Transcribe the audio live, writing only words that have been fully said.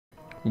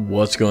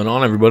What's going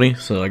on, everybody?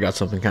 So I got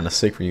something kind of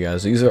sick for you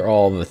guys. These are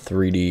all the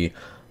 3D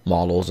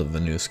models of the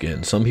new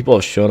skin. Some people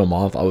have shown them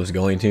off. I was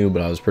going to,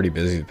 but I was pretty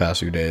busy the past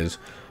few days.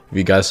 If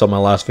you guys saw my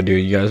last video,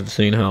 you guys have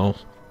seen how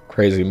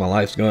crazy my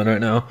life's going right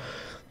now.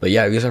 But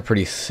yeah, these are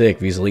pretty sick.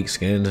 These leaked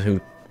skins,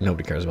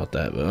 nobody cares about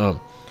that. But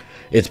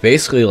it's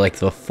basically like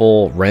the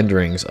full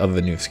renderings of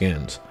the new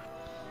skins.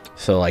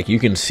 So like you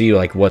can see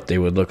like what they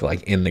would look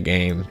like in the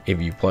game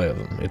if you play with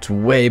them. It's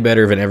way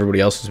better than everybody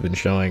else has been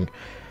showing.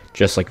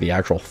 Just like the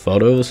actual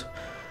photos,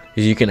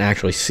 because you can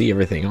actually see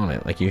everything on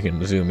it. Like you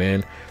can zoom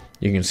in,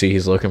 you can see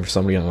he's looking for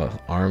somebody on the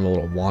arm, a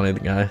little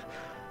wanted guy.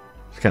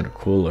 It's kind of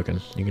cool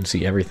looking. You can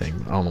see everything.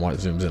 I don't know why it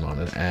zooms in on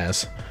his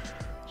ass,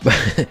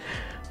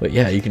 but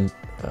yeah, you can.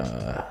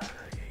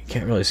 You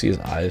can't really see his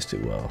eyes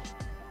too well.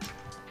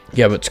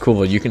 Yeah, but it's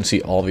cool. You can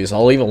see all these.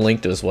 I'll leave a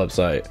link to this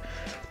website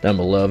down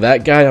below.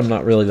 That guy I'm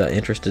not really that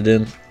interested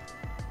in.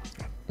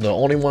 The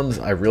only ones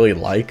I really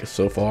like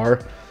so far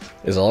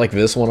is I like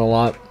this one a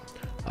lot.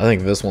 I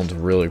think this one's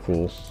really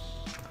cool.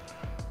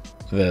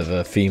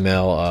 The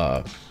female,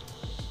 I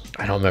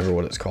don't remember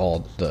what it's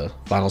called, the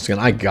final skin.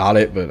 I got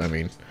it, but I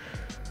mean,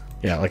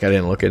 yeah, like I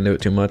didn't look into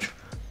it too much.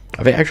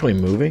 Are they actually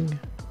moving?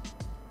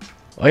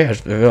 Oh yeah,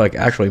 they're like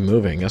actually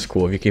moving. That's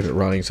cool if you keep it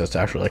running, so it's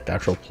actually like the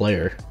actual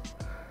player.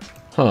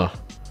 Huh.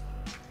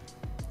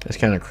 That's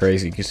kind of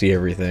crazy. You can see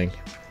everything.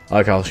 I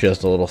like how she has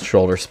the little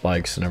shoulder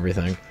spikes and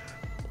everything.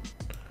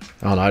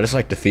 I don't know, I just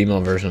like the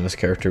female version of this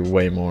character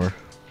way more.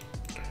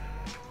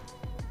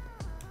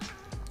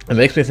 It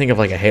makes me think of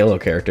like a Halo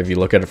character if you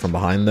look at it from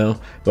behind though,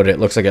 but it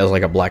looks like it has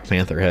like a Black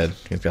Panther head.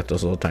 It's got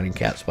those little tiny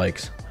cat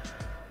spikes.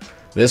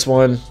 This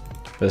one,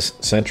 this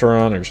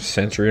Centurion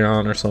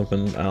or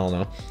something, I don't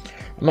know.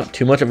 I'm not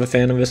too much of a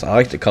fan of this. I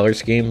like the color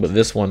scheme, but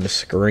this one just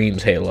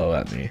screams Halo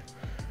at me.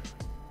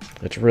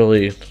 It's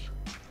really,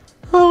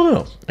 I don't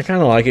know. I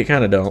kind of like it,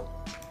 kind of don't.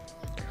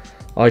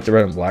 I like the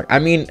red and black. I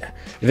mean,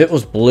 if it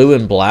was blue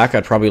and black,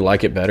 I'd probably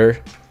like it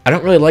better. I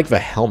don't really like the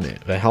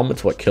helmet. The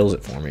helmet's what kills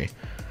it for me.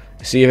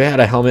 See, if it had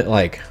a helmet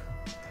like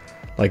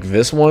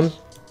this one,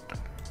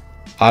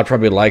 I'd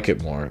probably like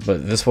it more.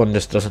 But this one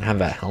just doesn't have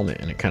that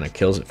helmet, and it kind of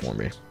kills it for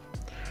me.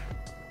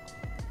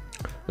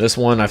 This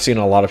one, I've seen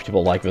a lot of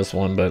people like this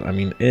one, but I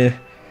mean, I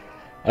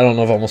don't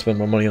know if I'm gonna spend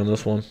my money on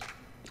this one.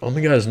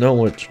 Only guys know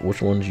which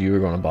ones you are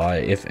gonna buy,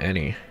 if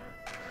any.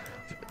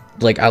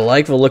 Like, I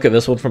like the look of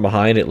this one from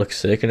behind. It looks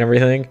sick and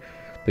everything,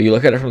 but you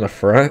look at it from the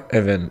front,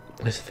 and then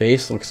his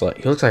face looks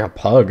like a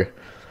pug.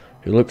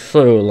 He looks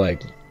so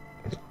like.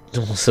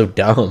 Almost so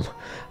dumb.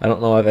 I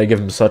don't know why they give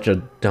him such a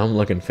dumb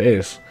looking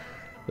face.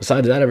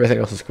 Besides that, everything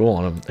else is cool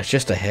on him. It's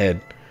just a head.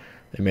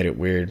 They made it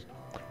weird.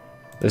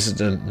 This is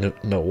the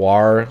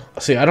Noir.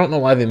 See, I don't know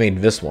why they made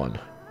this one.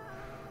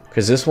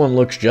 Because this one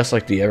looks just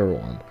like the other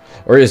one.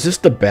 Or is this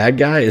the bad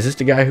guy? Is this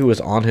the guy who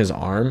was on his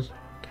arm?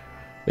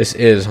 This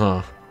is,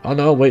 huh? Oh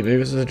no, wait, maybe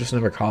this is just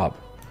another cop.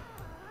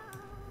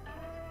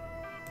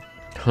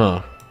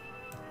 Huh.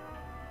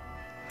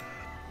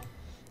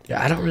 Yeah,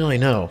 I don't really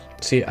know.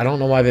 See, I don't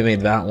know why they made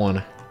that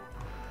one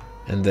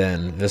and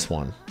then this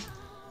one.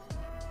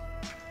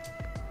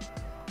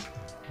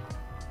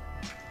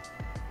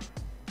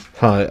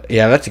 Huh,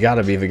 yeah, that's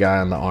gotta be the guy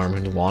on the arm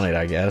who's wanted,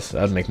 I guess.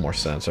 That'd make more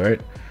sense, right?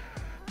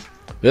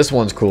 This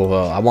one's cool,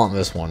 though. I want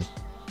this one.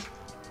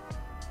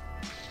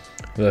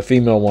 The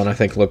female one, I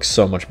think, looks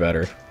so much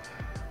better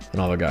than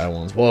all the guy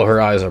ones. Whoa,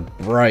 her eyes are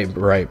bright,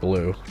 bright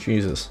blue.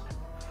 Jesus.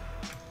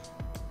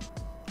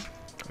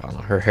 I don't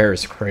know, her hair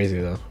is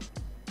crazy, though.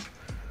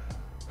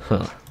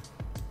 Huh.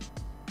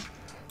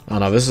 I don't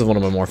know, this is one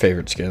of my more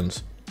favorite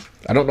skins.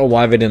 I don't know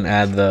why they didn't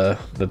add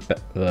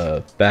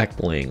the back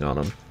bling on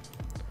them.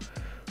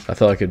 I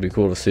feel like it'd be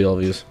cool to see all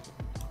these.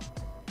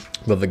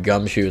 But the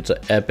gumshoe, it's an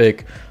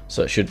epic,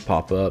 so it should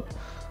pop up.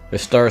 The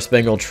Star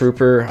Spangled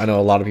Trooper, I know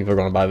a lot of people are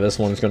going to buy this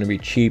one. It's going to be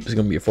cheap. It's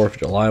going to be a 4th of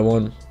July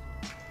one.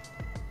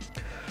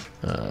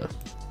 I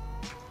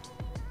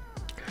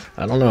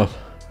don't know.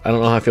 I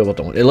don't know how I feel about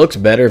the one. It looks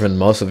better than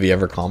most of the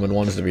ever common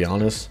ones, to be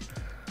honest.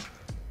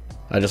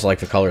 I just like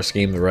the color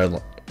scheme, the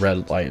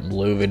red, light, and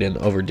blue. They didn't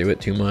overdo it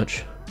too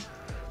much.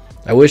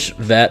 I wish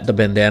that the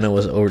bandana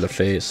was over the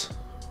face,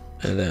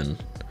 and then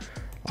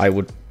I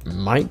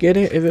might get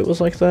it if it was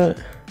like that.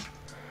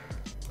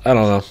 I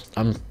don't know.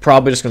 I'm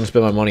probably just gonna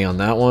spend my money on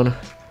that one.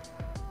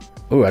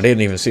 Ooh, I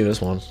didn't even see this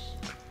one.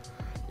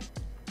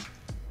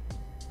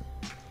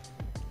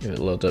 Get it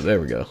loaded up.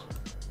 There we go.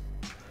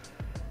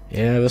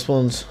 Yeah, this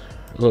one's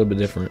a little bit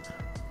different.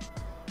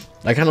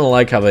 I kind of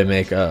like how they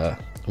make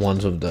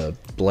ones of the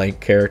blank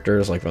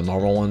characters, like the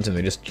normal ones, and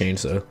they just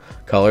change the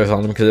colors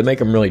on them because they make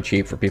them really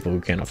cheap for people who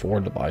can't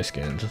afford to buy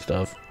skins and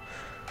stuff.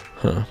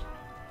 Huh.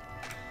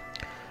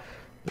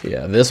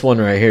 Yeah, this one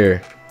right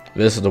here,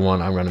 this is the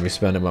one I'm going to be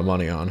spending my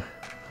money on.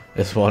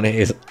 This one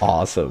is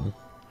awesome.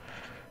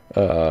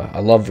 I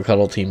love the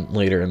Cuddle Team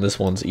Leader, and this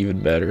one's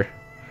even better.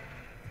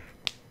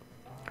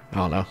 I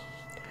don't know.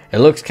 It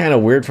looks kind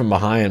of weird from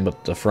behind,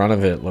 but the front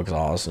of it looks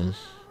awesome.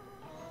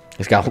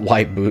 It's got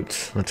white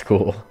boots. That's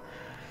cool.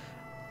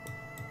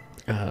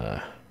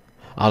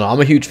 I don't know,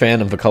 I'm a huge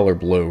fan of the color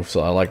blue,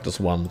 so I like this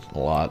one a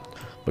lot.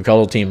 The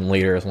color team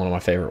leader is one of my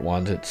favorite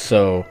ones. It's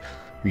so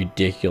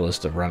ridiculous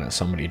to run at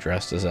somebody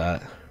dressed as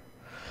that.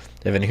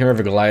 They have an Hero of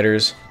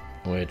Gliders,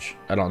 which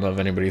I don't know if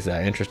anybody's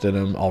that interested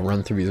in them. I'll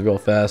run through these real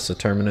fast. The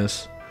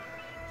Terminus.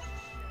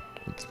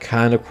 It's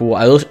kind of cool.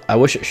 I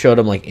wish it showed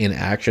them like in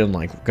action,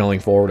 like going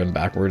forward and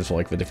backwards,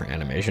 like the different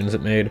animations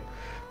it made.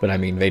 But I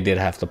mean, they did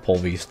have to pull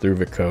these through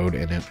the code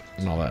in it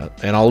and all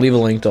that. And I'll leave a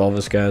link to all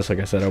this, guys. Like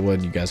I said, I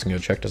would. You guys can go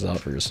check this out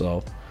for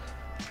yourself.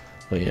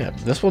 But yeah,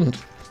 this one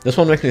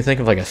makes me think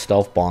of like a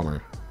stealth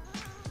bomber.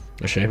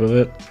 The shape of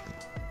it.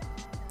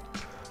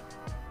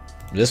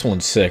 This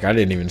one's sick. I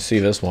didn't even see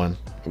this one.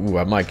 Ooh,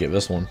 I might get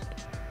this one.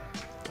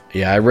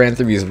 Yeah, I ran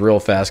through these real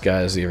fast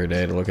guys the other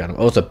day to look at them.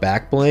 Oh, it's a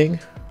back bling?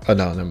 Oh,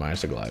 no, never mind.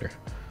 It's a glider.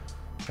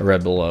 I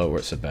read below where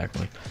it said back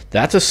bling.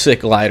 That's a sick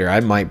glider. I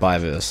might buy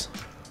this.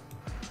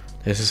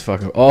 This is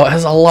fucking... Oh, it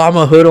has a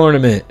llama hood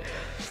ornament.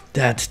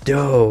 That's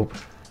dope.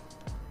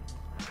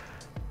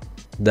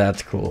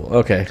 That's cool.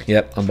 Okay,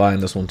 yep, I'm buying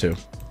this one too.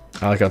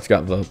 I like how it's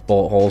got the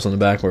bullet holes in the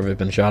back where they've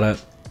been shot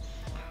at.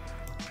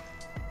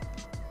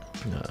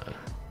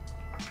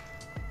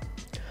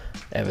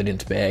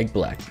 Evidence bag,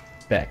 black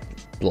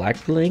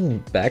bling,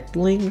 back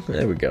bling.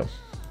 There we go.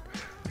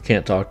 I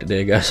can't talk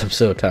today, guys. I'm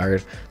so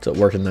tired. It's at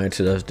working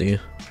nights at SD. Yeah,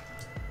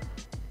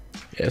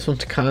 this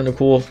one's kind of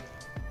cool.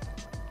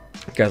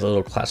 It got a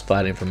little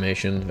classified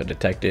information. The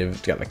detective.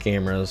 It's got the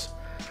cameras,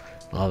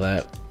 all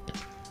that.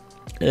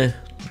 The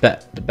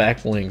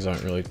back blings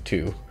aren't really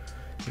too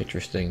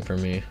interesting for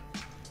me.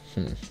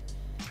 This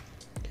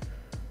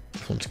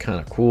one's kind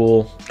of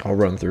cool. I'll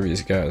run through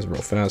these guys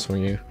real fast for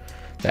you.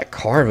 That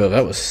Carvo,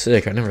 that was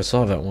sick. I never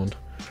saw that one.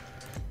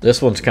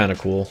 This one's kind of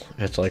cool.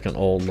 It's like an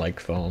old like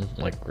phone,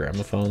 like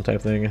gramophone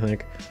type thing, I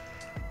think.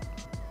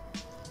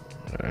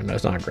 No,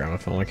 it's not a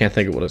gramophone. I can't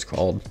think of what it's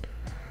called.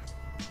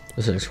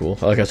 This thing's cool.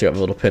 I like how it's got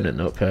little pendant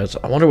notepads.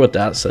 I wonder what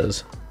that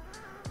says.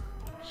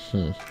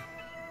 I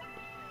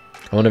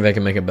wonder if I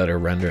can make a better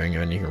rendering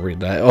and you can read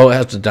that. Oh, it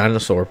has the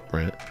dinosaur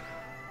print.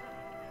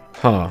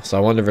 Huh. So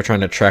I wonder if they're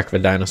trying to track the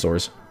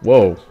dinosaurs.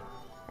 Whoa.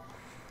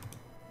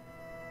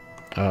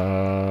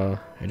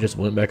 It just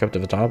went back up to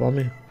the top on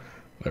me.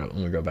 Wait, let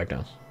me go back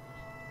down.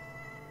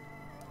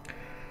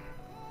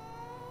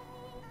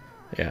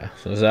 Yeah,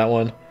 so there's that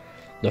one.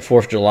 The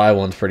 4th of July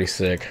one's pretty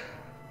sick.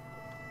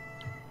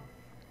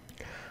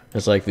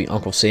 It's like the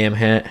Uncle Sam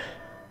hat.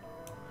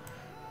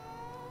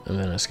 And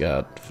then it's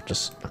got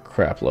just a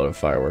crap load of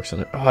fireworks in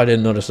it. Oh, I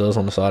didn't notice those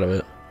on the side of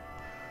it.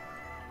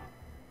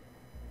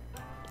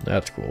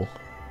 That's cool.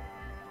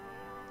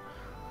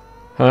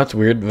 Oh, that's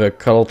weird. The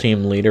Cuddle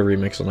Team leader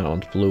remix on that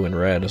one's blue and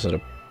red instead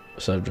of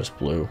just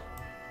blue.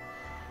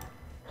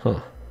 Huh.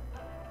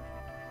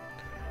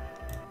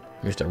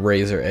 Here's a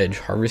razor edge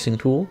harvesting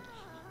tool.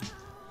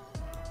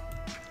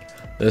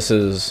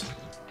 It's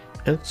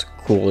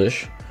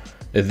coolish.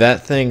 If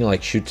that thing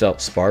like shoots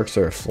out sparks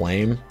or a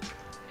flame,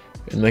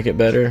 it'd make it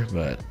better,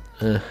 but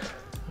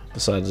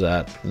besides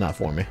that, not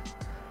for me.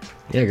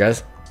 Yeah,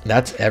 guys,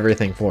 that's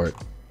everything for it.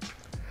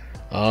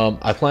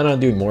 I plan on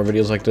doing more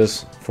videos like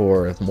this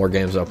for more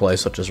games I'll play,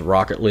 such as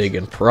Rocket League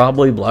and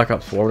probably Black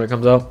Ops 4 when it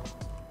comes out.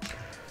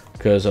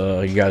 Because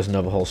you guys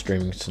know the whole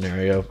streaming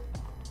scenario.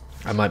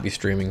 I might be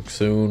streaming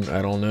soon,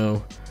 I don't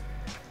know.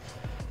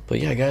 But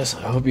yeah, guys,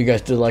 I hope you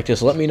guys did like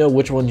this. Let me know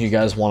which ones you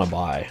guys want to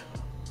buy.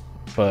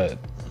 But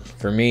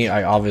for me,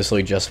 I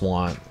obviously just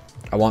want...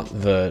 I want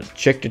the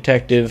Chick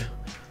Detective.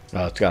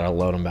 Oh, it's got to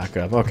load them back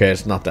up. Okay,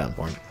 it's not that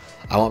important.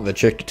 I want the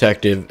Chick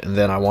Detective, and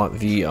then I want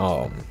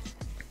the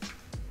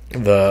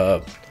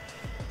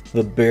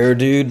bear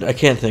dude. I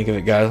can't think of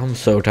it, guys. I'm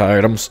so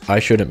tired. I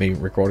shouldn't be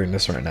recording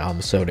this right now.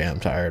 I'm so damn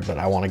tired, but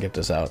I want to get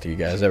this out to you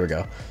guys. There we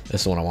go.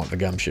 This is one I want, the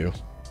gumshoe.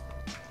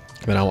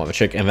 Then I want the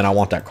chick, and then I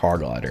want that car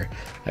glider.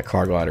 That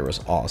car glider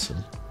was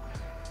awesome.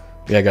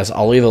 Yeah, guys,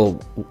 I'll leave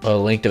a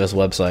link to this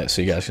website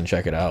so you guys can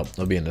check it out.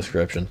 It'll be in the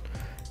description.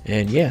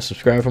 And yeah,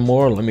 subscribe for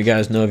more. Let me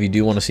guys know if you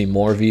do want to see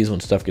more of these when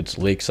stuff gets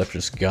leaked, such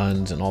as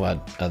guns and all that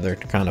other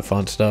kind of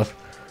fun stuff.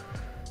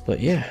 But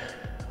yeah,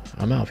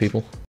 I'm out, people.